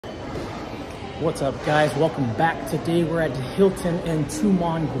What's up, guys? Welcome back. Today we're at the Hilton in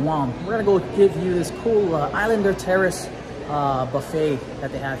Tumon, Guam. We're gonna go give you this cool Islander Terrece buffet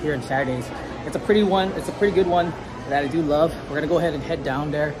that they have here on Saturdays. It's a pretty one. It's a pretty good one that I do love. We're gonna go ahead and head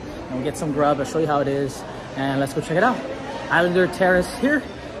down there and we'll get some grub. I'll show you how it is, and let's go check it out. Islander Terrece here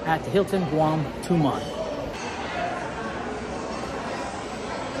at the Hilton, Guam, Tumon.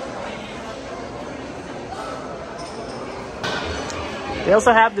 They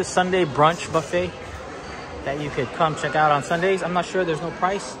also have this Sunday brunch buffet that you could come check out on Sundays. I'm not sure, there's no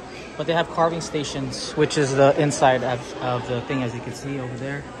price, but they have carving stations, which is the inside of the thing, as you can see over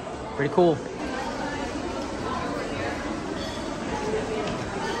there. Pretty cool.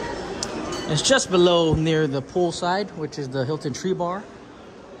 It's just below near the pool side, which is the Hilton Tree Bar.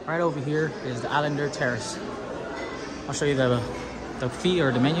 Right over here is the Islander Terrece. I'll show you the fee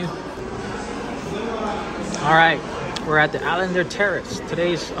or the menu. All right. We're at the Islander Terrece.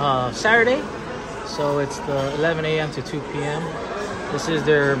 Today's Saturday, so it's the 11 a.m. to 2 p.m. This is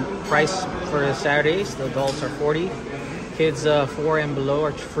their price for the Saturdays. The adults are 40. Kids 4 and below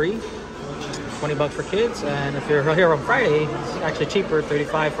are free. 20 bucks for kids. And if you're here on Friday, it's actually cheaper,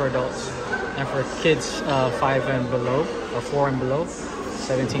 35 for adults. And for kids 5 and below, or 4 and below,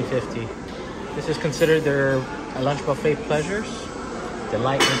 $17.50. This is considered their lunch buffet pleasures.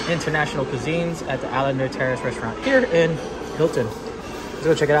 Delight in international cuisines at the Islander Terrece Restaurant here in Hilton. Let's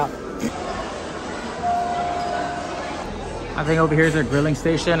go check it out. I think over here is their grilling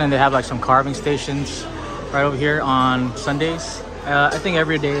station, and they have like some carving stations right over here on Sundays. I think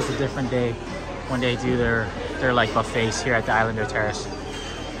every day is a different day when they do their like buffets here at the Islander Terrece.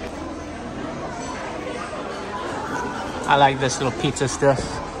 I like this little pizza stuff.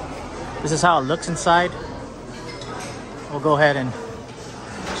 This is how it looks inside. We'll go ahead and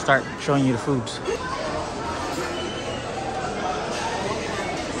start showing you the foods.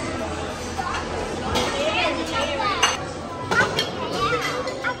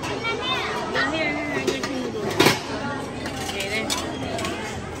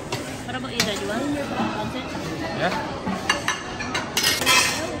 Yeah.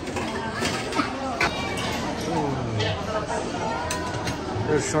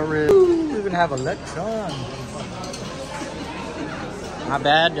 There's short ribs. We even have a lechon. Not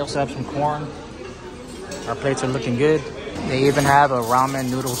bad. They also have some corn. Our plates are looking good. They even have a ramen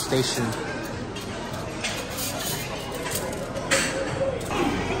noodle station.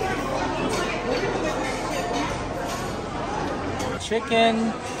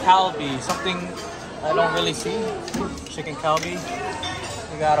 Chicken kalbi, something I don't really see. Chicken kalbi.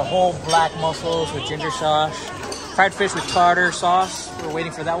 We got a whole black mussels with ginger sauce. Fried fish with tartar sauce. We're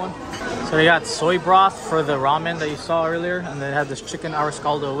waiting for that one. So they got soy broth for the ramen that you saw earlier, and they have this chicken arroz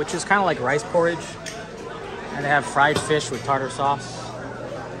caldo, which is kind of like rice porridge. And they have fried fish with tartar sauce.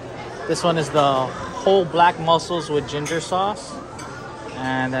 This one is the whole black mussels with ginger sauce.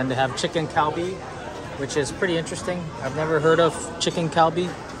 And then they have chicken kalbi, which is pretty interesting. I've never heard of chicken kalbi.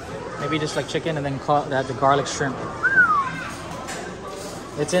 Maybe just like chicken, and then they have the garlic shrimp.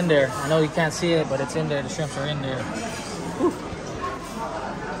 It's in there. I know you can't see it, but it's in there. The shrimps are in there. Whew.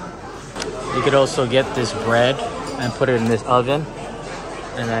 You could also get this bread and put it in this oven.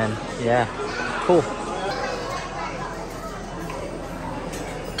 And then, yeah, cool.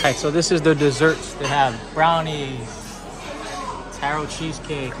 Okay, so this is the desserts. They have brownies, taro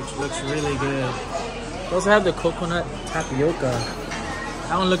cheesecake, which looks really good. They also have the coconut tapioca.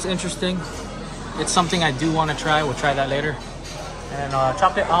 That one looks interesting. It's something I do want to try. We'll try that later. And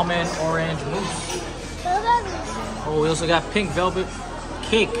chocolate almond orange mousse. Oh, we also got pink velvet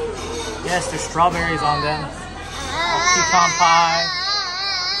cake. Yes, there's strawberries on them. Pecan pie.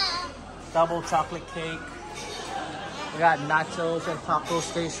 Double chocolate cake. We got nachos and taco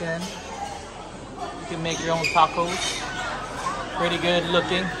station. You can make your own tacos. Pretty good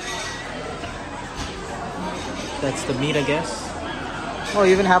looking. That's the meat, I guess. Oh,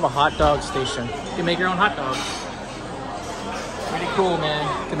 you even have a hot dog station. You can make your own hot dogs. Pretty cool,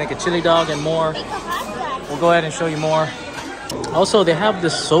 man. You can make a chili dog and more. We'll go ahead and show you more. Also, they have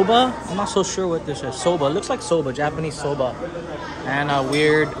this soba. I'm not so sure what this is. Soba. It looks like soba, Japanese soba. And not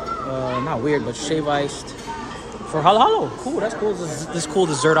weird, but shave iced for halohalo. Cool, that's cool. This cool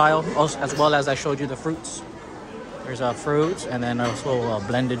dessert aisle, also, as well as I showed you the fruits. There's fruits, and then also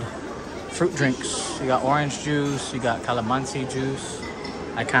blended fruit drinks. You got orange juice, you got calamansi juice.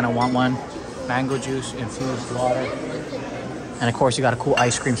 I kind of want one. Mango juice, infused water. And of course, you got a cool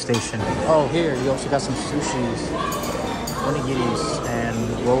ice cream station. Oh, here, you also got some sushis. Onigiris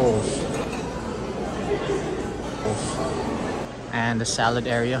and rolls. And the salad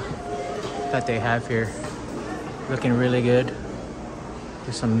area that they have here. Looking really good.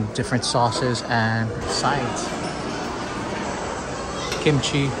 There's some different sauces and sides.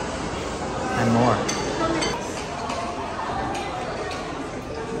 Kimchi and more.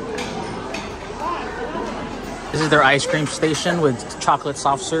 This is their ice cream station with chocolate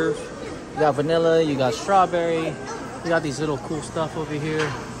soft serve. You got vanilla, you got strawberry, you got these little cool stuff over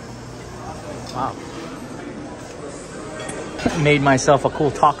here. Wow. Made myself a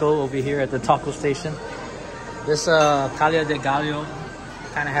cool taco over here at the taco station. This Calia de Gallo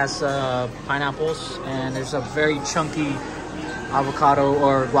kind of has pineapples, and there's a very chunky avocado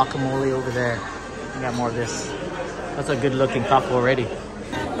or guacamole over there. We got more of this. That's a good looking taco already.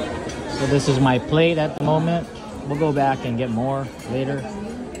 So this is my plate at the moment. We'll go back and get more later.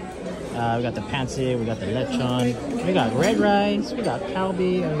 We got the pancit, we got the lechon, we got red rice, we got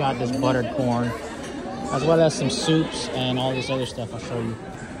kalbi, and we got this buttered corn, as well as some soups and all this other stuff I'll show you.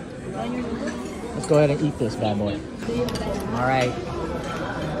 Let's go ahead and eat this bad boy. All right,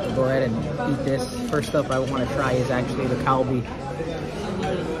 we'll go ahead and eat this. First up I want to try is actually the kalbi. How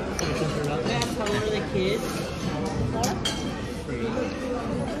old are the kids? 3.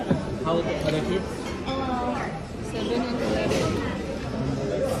 How old are the other kids? 7 and 11.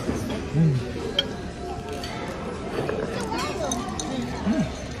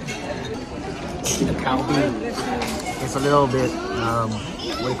 The kalbi is a little bit,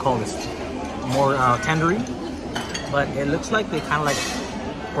 what do you call this? More tendery, but it looks like they kind of like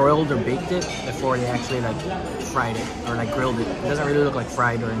broiled or baked it before they actually like fried it or like grilled it. It doesn't really look like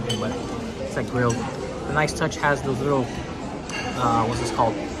fried or anything, but it's like grilled. The nice touch has those little, what's this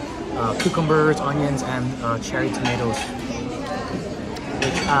called? Cucumbers, onions, and cherry tomatoes.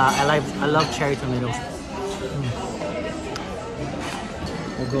 Which I love cherry tomatoes.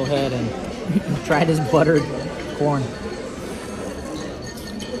 We'll go ahead and try this buttered corn.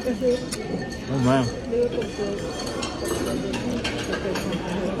 Oh man,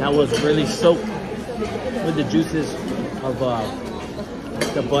 that was really soaked with the juices of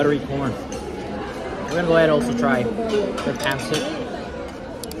the buttery corn. We're gonna go ahead and also try the pancit.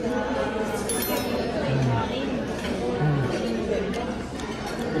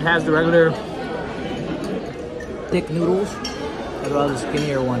 It has the regular thick noodles as well as the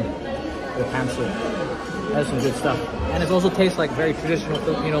skinnier one, the pancit. Has some good stuff. And it also tastes like very traditional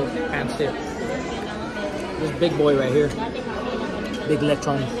Filipino pancit. This big boy right here. Big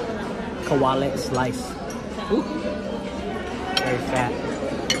lechon kawale slice. Ooh. Very fat.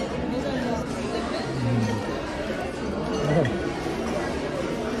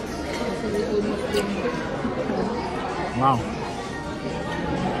 Wow.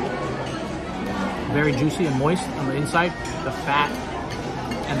 Very juicy and moist on the inside. The fat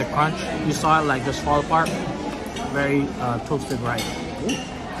and the crunch, you saw it like just fall apart. Very toasted rice.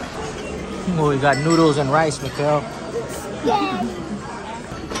 Oh, we got noodles and rice, Mikhail. Yeah.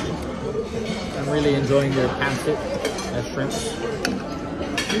 I'm really enjoying their pancit and shrimps.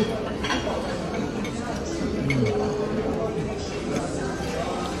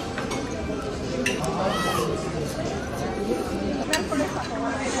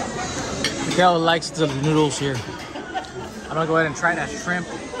 Mikhail likes the noodles here. I'm gonna go ahead and try that shrimp,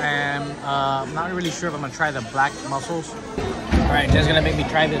 and I'm not really sure if I'm gonna try the black mussels. All right, Jen's gonna make me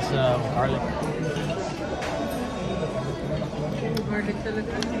try this garlic.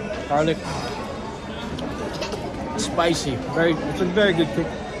 Garlic, spicy, it's a very good cook.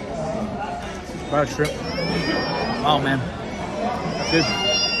 Garlic shrimp. Oh man, that's good.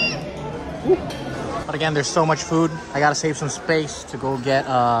 Woo. But again, there's so much food. I gotta save some space to go get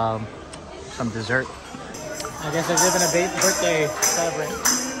some dessert. I guess they're giving a birthday celebrant.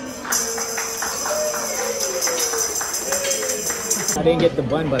 I didn't get the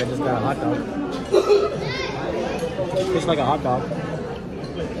bun, but I just got a hot dog. Tastes like a hot dog.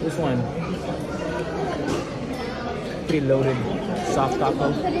 This one, pretty loaded, soft taco.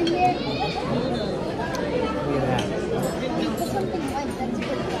 Look at that.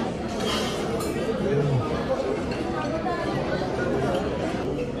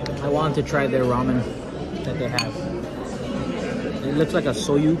 I wanted to try their ramen that they have. It looks like a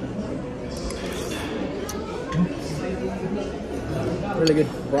soyu. Really good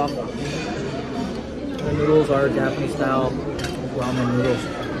broth. The noodles are Japanese style ramen noodles.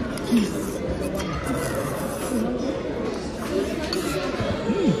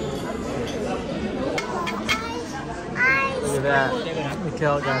 Look at that.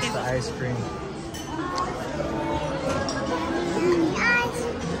 Mikhail got the ice cream.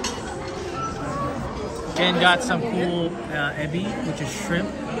 Jen got some cool ebi, which is shrimp,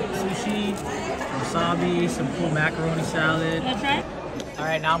 sushi, wasabi, some cool macaroni salad. That's right. All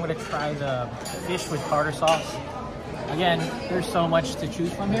right, now I'm gonna try the fish with tartar sauce. Again, there's so much to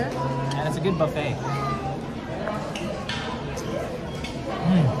choose from here, and it's a good buffet.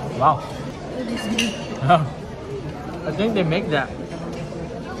 Wow. I think they make that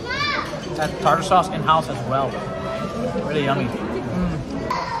tartar sauce in-house as well. Really yummy.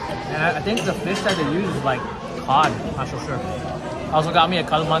 And I think the fish that they use is like cod, not so sure. Also got me a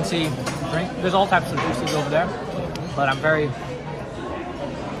calamansi drink. There's all types of juices over there, but I'm very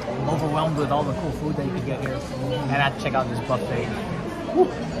overwhelmed with all the cool food that you can get here. And I have to check out this buffet. Woo.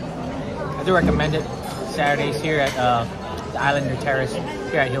 I do recommend it. Saturdays here at the Islander Terrece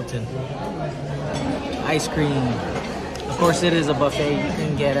here at Hilton. Ice cream. Of course, it is a buffet. You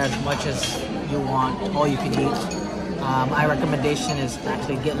can get as much as you want, all you can eat. My recommendation is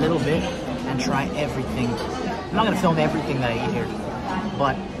actually get a little bit and try everything. I'm not going to film everything that I eat here,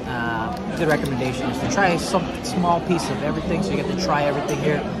 but good recommendation is to try some small piece of everything, so you get to try everything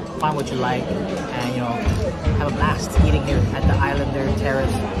here, find what you like, and you know, have a blast eating here at the Islander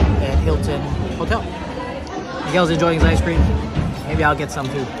Terrece at Hilton Hotel. Miguel's enjoying his ice cream. Maybe I'll get some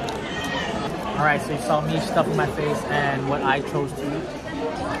too. All right, so you saw me stuffing my face and what I chose to eat.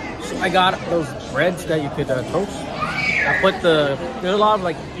 So I got those breads that you could toast. I put there's a lot of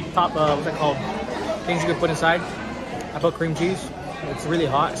like top, what's that called? Things you could put inside. I put cream cheese. It's really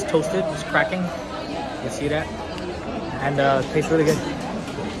hot. It's toasted. It's cracking. You see that? And it tastes really good.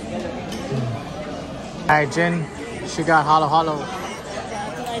 All right, Jen, she got halohalo.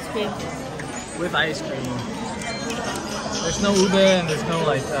 With ice cream. With ice cream. There's no ube and there's no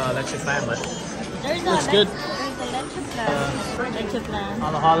like leche flan, but it's good. There's the leche flan.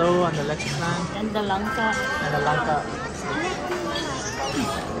 Halohalo and the leche flan. And the langka. And the langka.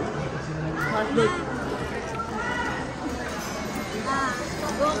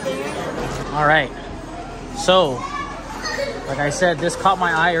 All right, so like I said, this caught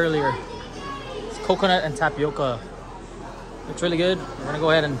my eye earlier. It's coconut and tapioca. Looks really good. We're gonna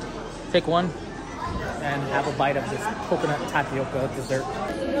go ahead and take one and have a bite of this coconut tapioca dessert.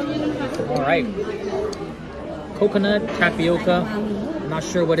 All right, coconut tapioca. I'm not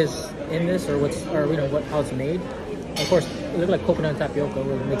sure what is in this or how it's made. Of course, it looks like coconut and tapioca.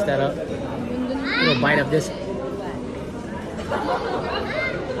 We'll mix that up. A little bite of this.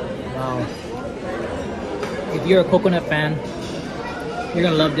 Wow. If you're a coconut fan, you're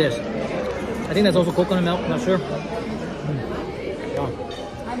gonna love this. I think that's also coconut milk, I'm not sure. Wow.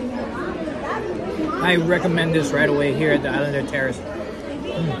 I recommend this right away here at the Islander Terrece.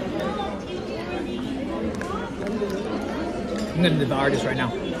 I'm gonna devour this right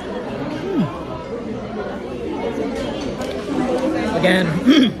now. Again,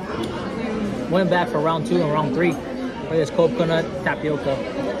 went back for round 2 and round 3 for this coconut tapioca.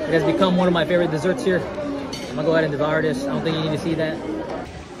 It has become one of my favorite desserts here. I'm gonna go ahead and devour this. I don't think you need to see that.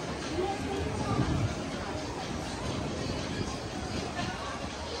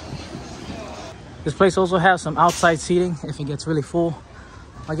 This place also has some outside seating if it gets really full.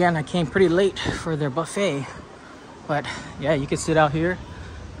 Again, I came pretty late for their buffet, but yeah, you could sit out here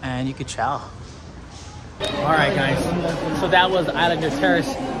and you could chow. All right, guys, so that was Islander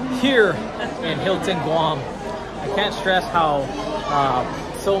Terrece here in Hilton, Guam. I can't stress how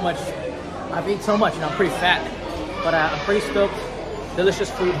I've eaten so much and I'm pretty fat, but I'm pretty stoked. Delicious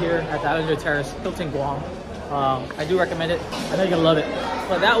food here at the Islander Terrece, Hilton, Guam. I do recommend it. I know you're gonna love it.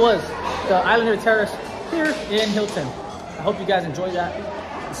 But that was the Islander Terrece here in Hilton. I hope you guys enjoyed that.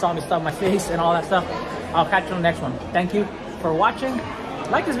 You saw me stuff my face and all that stuff. I'll catch you on the next one. Thank you for watching.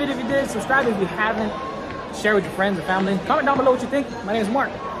 Like this video if you did. Subscribe if you haven't. Share with your friends and family. Comment down below what you think. My name is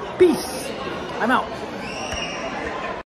Mark. Peace. I'm out.